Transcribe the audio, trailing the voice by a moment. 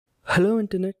Hello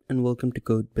Internet and welcome to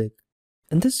CodeBig.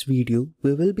 In this video,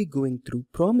 we will be going through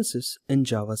promises in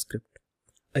JavaScript.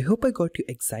 I hope I got you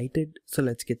excited, so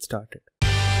let's get started.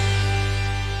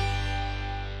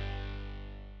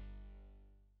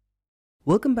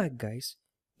 Welcome back guys.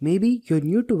 Maybe you're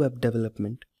new to web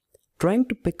development, trying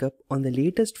to pick up on the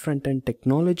latest front-end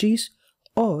technologies,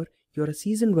 or you're a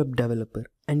seasoned web developer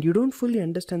and you don't fully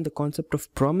understand the concept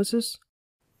of promises.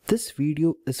 This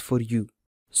video is for you.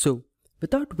 So,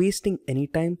 without wasting any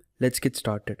time, let's get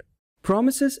started.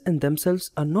 Promises in themselves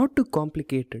are not too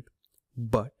complicated,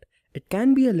 but it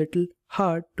can be a little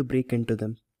hard to break into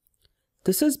them.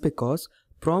 This is because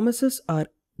promises are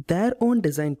their own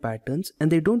design patterns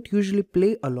and they don't usually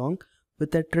play along with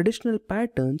the traditional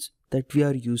patterns that we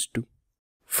are used to.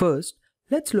 First,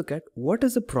 let's look at what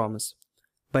is a promise.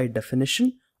 By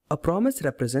definition, a promise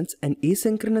represents an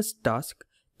asynchronous task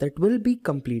that will be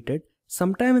completed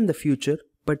sometime in the future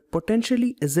but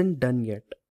potentially isn't done yet.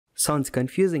 Sounds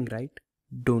confusing, right?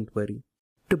 Don't worry.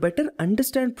 To better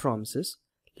understand promises,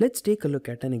 let's take a look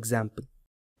at an example.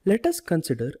 Let us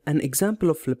consider an example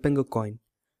of flipping a coin,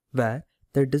 where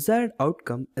the desired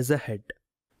outcome is a head.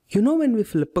 You know, when we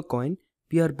flip a coin,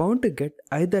 we are bound to get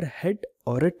either a head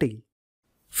or a tail.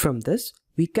 From this,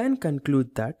 we can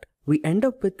conclude that we end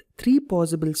up with three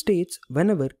possible states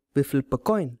whenever we flip a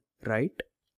coin, right?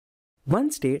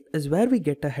 One state is where we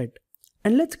get a head.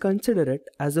 And let's consider it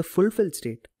as a fulfilled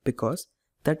state because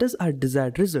that is our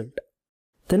desired result.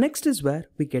 The next is where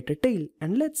we get a tail,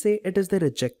 and let's say it is the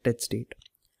rejected state.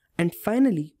 And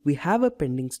finally, we have a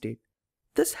pending state.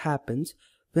 This happens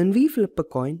when we flip a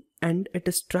coin and it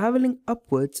is traveling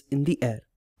upwards in the air.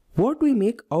 What we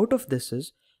make out of this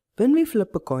is, when we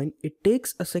flip a coin, it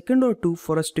takes a second or two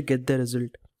for us to get the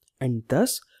result, and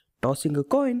thus tossing a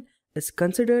coin is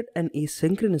considered an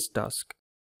asynchronous task.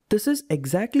 This is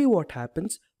exactly what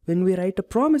happens when we write a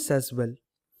promise as well.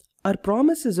 Our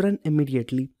promise is run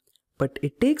immediately, but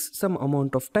it takes some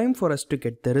amount of time for us to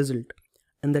get the result,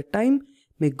 and the time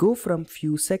may go from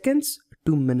few seconds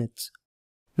to minutes.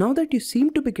 Now that you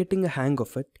seem to be getting a hang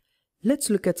of it, let's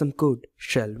look at some code,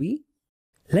 shall we?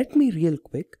 Let me real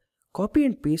quick copy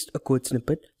and paste a code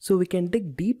snippet so we can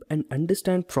dig deep and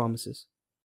understand promises.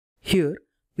 Here,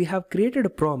 we have created a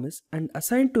promise and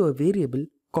assigned to a variable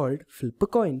called flip a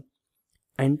coin,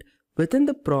 and within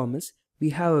the promise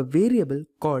we have a variable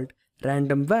called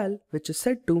randomVal which is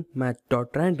set to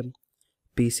match.random.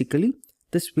 Basically,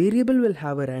 this variable will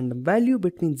have a random value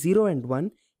between 0 and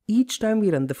 1 each time we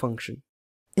run the function.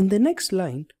 In the next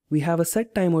line, we have a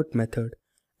setTimeout method,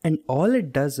 and all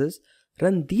it does is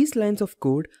run these lines of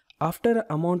code after an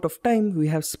amount of time we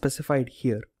have specified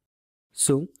here.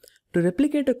 So, to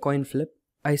replicate a coin flip,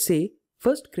 I say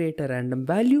first create a random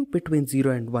value between 0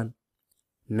 and 1.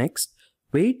 Next,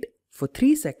 wait for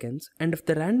 3 seconds, and if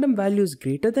the random value is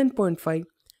greater than 0.5,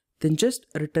 then just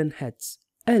return heads,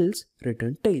 else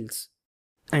return tails.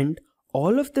 And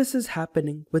all of this is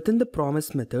happening within the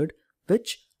promise method,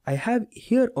 which I have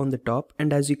here on the top,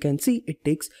 and as you can see, it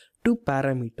takes two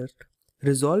parameters,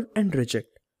 resolve and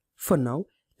reject. For now,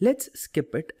 let's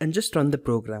skip it and just run the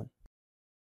program.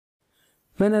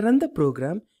 When I run the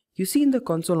program, you see in the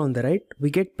console on the right, we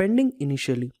get pending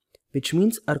initially, which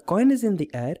means our coin is in the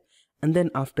air, and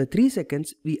then after 3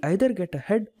 seconds, we either get a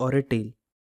head or a tail.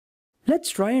 Let's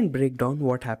try and break down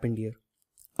what happened here.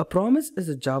 A promise is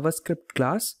a JavaScript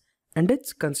class, and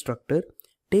its constructor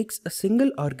takes a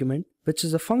single argument, which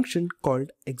is a function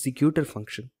called executor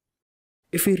function.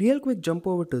 If we real quick jump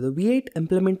over to the V8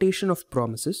 implementation of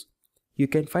promises, you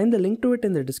can find the link to it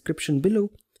in the description below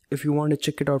if you want to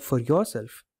check it out for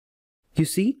yourself. You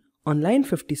see, on line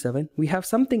 57, we have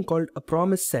something called a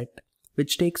promise set,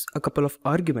 which takes a couple of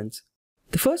arguments.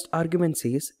 The first argument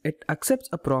says it accepts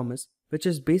a promise, which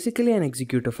is basically an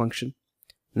executor function.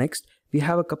 Next, we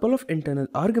have a couple of internal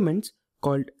arguments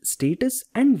called status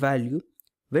and value,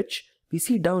 which we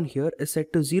see down here is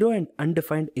set to 0 and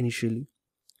undefined initially.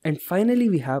 And finally,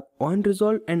 we have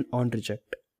onResolve and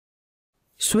onReject.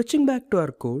 Switching back to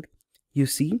our code, you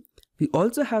see, we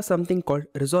also have something called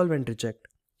resolve and reject.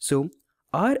 So,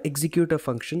 our executor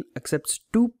function accepts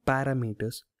two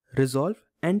parameters, resolve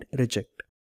and reject.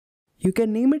 You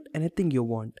can name it anything you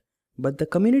want, but the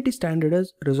community standard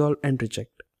is resolve and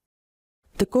reject.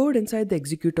 The code inside the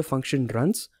executor function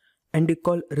runs, and you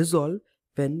call resolve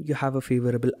when you have a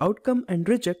favorable outcome and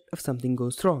reject if something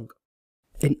goes wrong.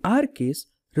 In our case,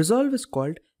 resolve is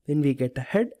called when we get a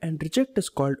head and reject is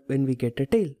called when we get a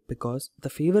tail, because the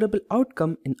favorable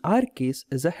outcome in our case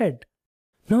is a head.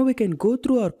 Now we can go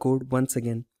through our code once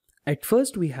again. At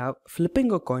first we have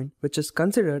flipping a coin, which is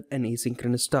considered an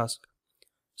asynchronous task.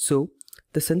 So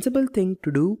the sensible thing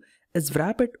to do is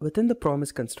wrap it within the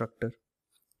promise constructor.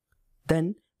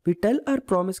 Then we tell our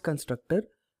promise constructor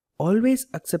always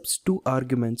accepts two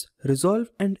arguments, resolve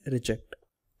and reject.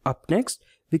 Up next,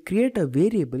 we create a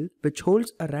variable which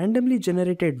holds a randomly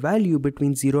generated value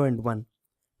between 0 and 1.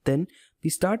 Then we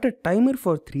start a timer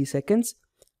for 3 seconds,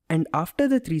 and after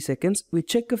the 3 seconds we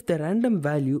check if the random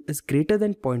value is greater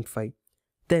than 0.5.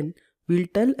 Then we'll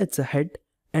tell it's a head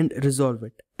and resolve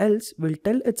it, else we'll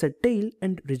tell it's a tail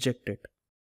and reject it.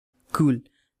 Cool.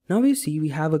 Now you see we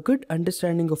have a good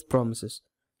understanding of promises.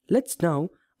 Let's now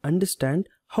understand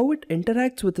how it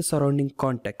interacts with the surrounding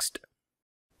context.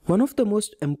 One of the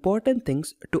most important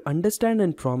things to understand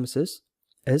in promises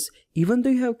is even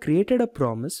though you have created a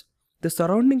promise, the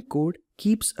surrounding code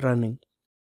keeps running.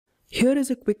 Here is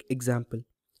a quick example.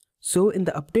 So in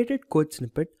the updated code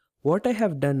snippet, what I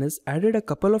have done is added a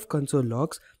couple of console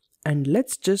logs, and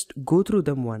let's just go through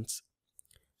them once.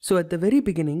 So at the very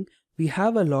beginning, we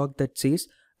have a log that says,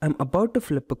 I'm about to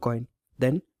flip a coin.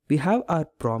 Then we have our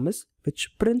promise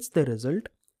which prints the result,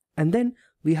 and then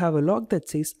we have a log that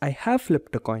says I have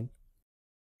flipped a coin.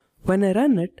 When I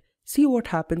run it, see what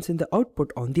happens in the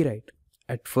output on the right.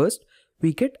 At first,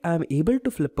 we get I am able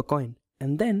to flip a coin,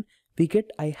 and then we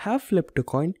get I have flipped a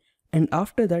coin, and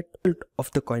after that result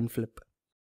of the coin flip.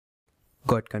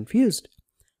 Got confused?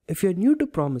 If you're new to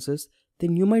promises,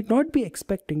 then you might not be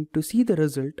expecting to see the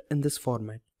result in this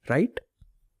format, right?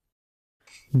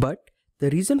 But the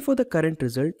reason for the current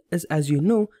result is, as you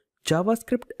know,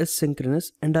 JavaScript is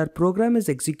synchronous and our program is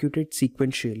executed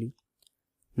sequentially.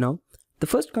 Now, the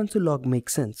first console log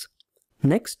makes sense.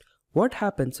 Next, what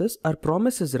happens is our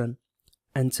promise is run,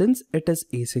 and since it is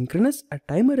asynchronous, a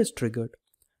timer is triggered,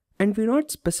 and we're not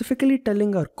specifically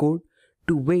telling our code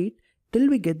to wait till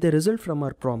we get the result from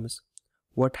our promise.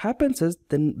 What happens is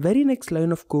the very next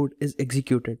line of code is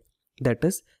executed, that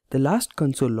is the last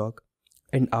console log,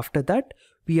 and after that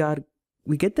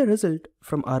we get the result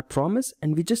from our promise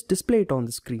and we just display it on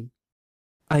the screen.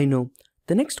 I know,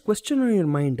 the next question on your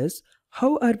mind is,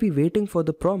 how are we waiting for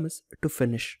the promise to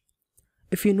finish?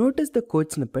 If you notice the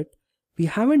code snippet, we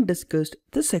haven't discussed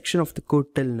this section of the code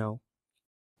till now.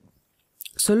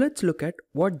 So let's look at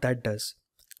what that does.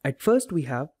 At first we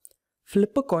have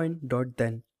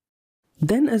flipacoin.then.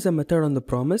 Then is a method on the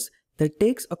promise that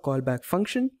takes a callback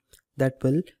function that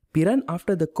will be run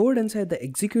after the code inside the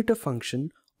executor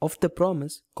function of the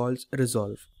promise calls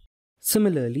resolve.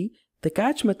 Similarly, the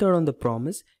catch method on the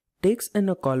promise takes in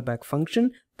a callback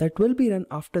function that will be run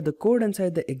after the code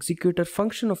inside the executor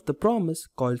function of the promise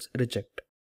calls reject.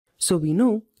 So we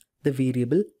know the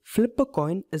variable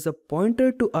flipacoin is a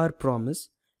pointer to our promise,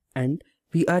 and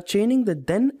we are chaining the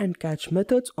then and catch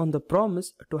methods on the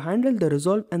promise to handle the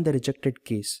resolve and the rejected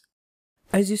case.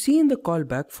 As you see in the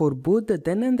callback for both the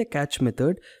then and the catch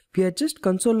method, we are just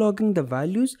console logging the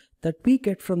values that we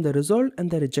get from the resolved and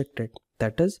the rejected,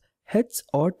 that is heads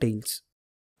or tails.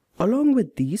 Along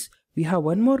with these, we have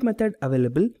one more method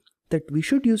available that we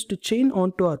should use to chain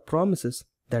onto our promises,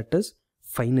 that is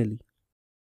finally.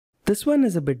 This one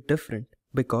is a bit different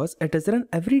because it is run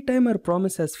every time our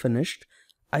promise has finished,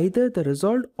 either the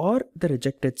resolved or the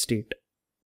rejected state.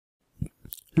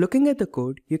 Looking at the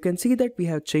code, you can see that we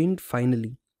have chained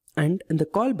finally, and in the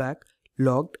callback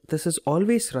logged this is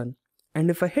always run, and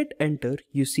if I hit enter,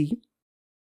 you see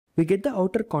we get the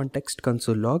outer context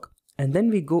console log, and then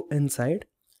we go inside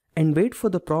and wait for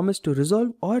the promise to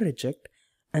resolve or reject,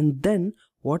 and then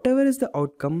whatever is the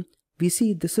outcome, we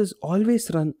see this is always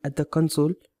run at the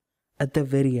console at the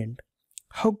very end.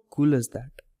 How cool is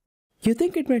that? You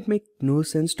think it might make no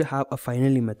sense to have a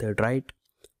finally method, right?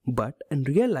 But in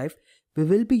real life, we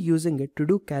will be using it to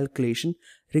do calculation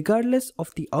regardless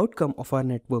of the outcome of our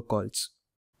network calls.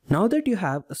 Now that you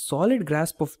have a solid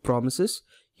grasp of promises,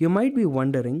 you might be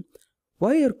wondering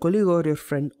why your colleague or your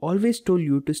friend always told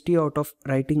you to stay out of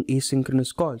writing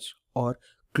asynchronous calls or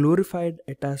glorified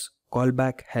it as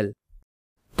callback hell.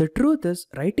 The truth is,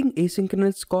 writing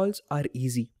asynchronous calls are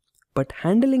easy, but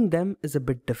handling them is a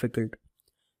bit difficult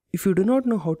if you do not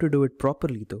know how to do it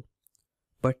properly though.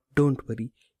 But don't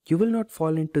worry, you will not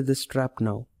fall into this trap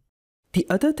now. The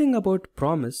other thing about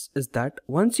promise is that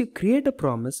once you create a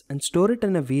promise and store it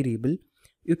in a variable,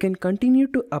 you can continue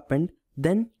to append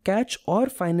then catch or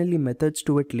finally methods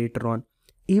to it later on,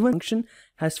 even function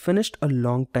has finished a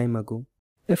long time ago.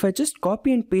 If I just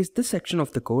copy and paste this section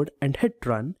of the code and hit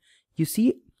run, you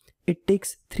see it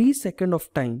takes 3 seconds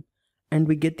of time and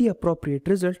we get the appropriate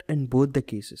result in both the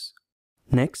cases.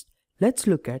 Next, let's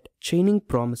look at chaining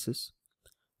promises.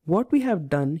 What we have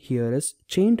done here is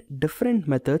chained different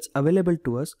methods available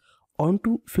to us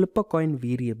onto flipacoin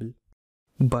variable.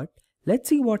 But let's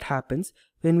see what happens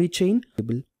when we chain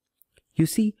variable. You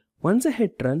see, Once a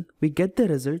hit run, we get the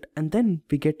result and then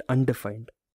we get undefined.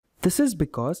 This is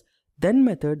because then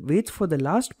method waits for the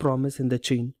last promise in the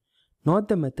chain, not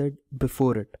the method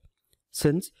before it.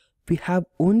 Since we have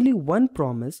only one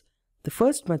promise, the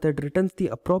first method returns the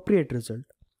appropriate result.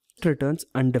 It returns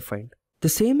undefined. The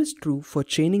same is true for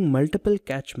chaining multiple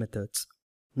catch methods.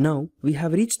 Now we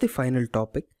have reached the final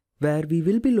topic where we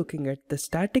will be looking at the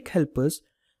static helpers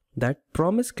that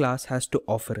promise class has to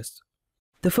offer us.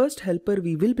 The first helper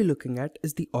we will be looking at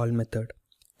is the all method.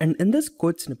 And in this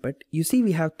code snippet, you see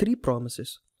we have three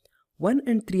promises. 1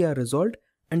 and 3 are resolved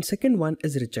and second one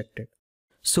is rejected.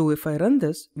 So if I run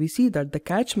this, we see that the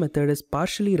catch method is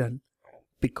partially run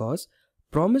because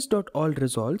promise.all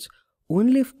resolves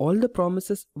only if all the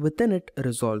promises within it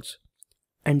resolves.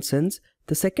 And since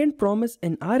the second promise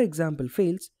in our example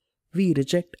fails, we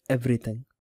reject everything.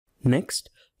 Next,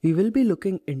 we will be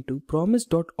looking into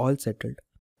promise.allSettled.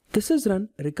 This is run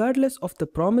regardless of the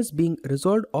promise being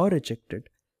resolved or rejected.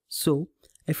 So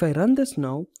if I run this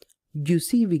now, you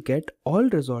see we get all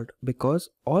resolved because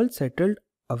all settled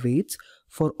awaits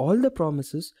for all the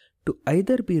promises to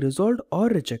either be resolved or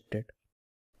rejected.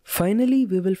 Finally,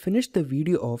 we will finish the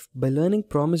video off by learning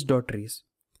promise.raise.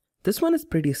 This one is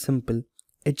pretty simple.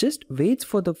 It just waits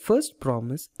for the first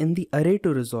promise in the array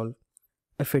to resolve.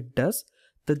 If it does,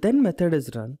 the then method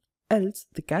is run, else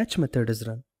the catch method is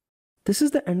run. This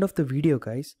is the end of the video,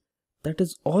 guys. That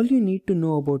is all you need to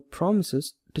know about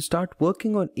promises to start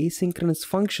working on asynchronous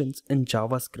functions in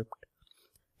JavaScript.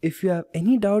 If you have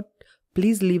any doubt,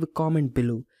 please leave a comment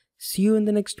below. See you in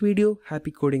the next video.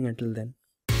 Happy coding until then.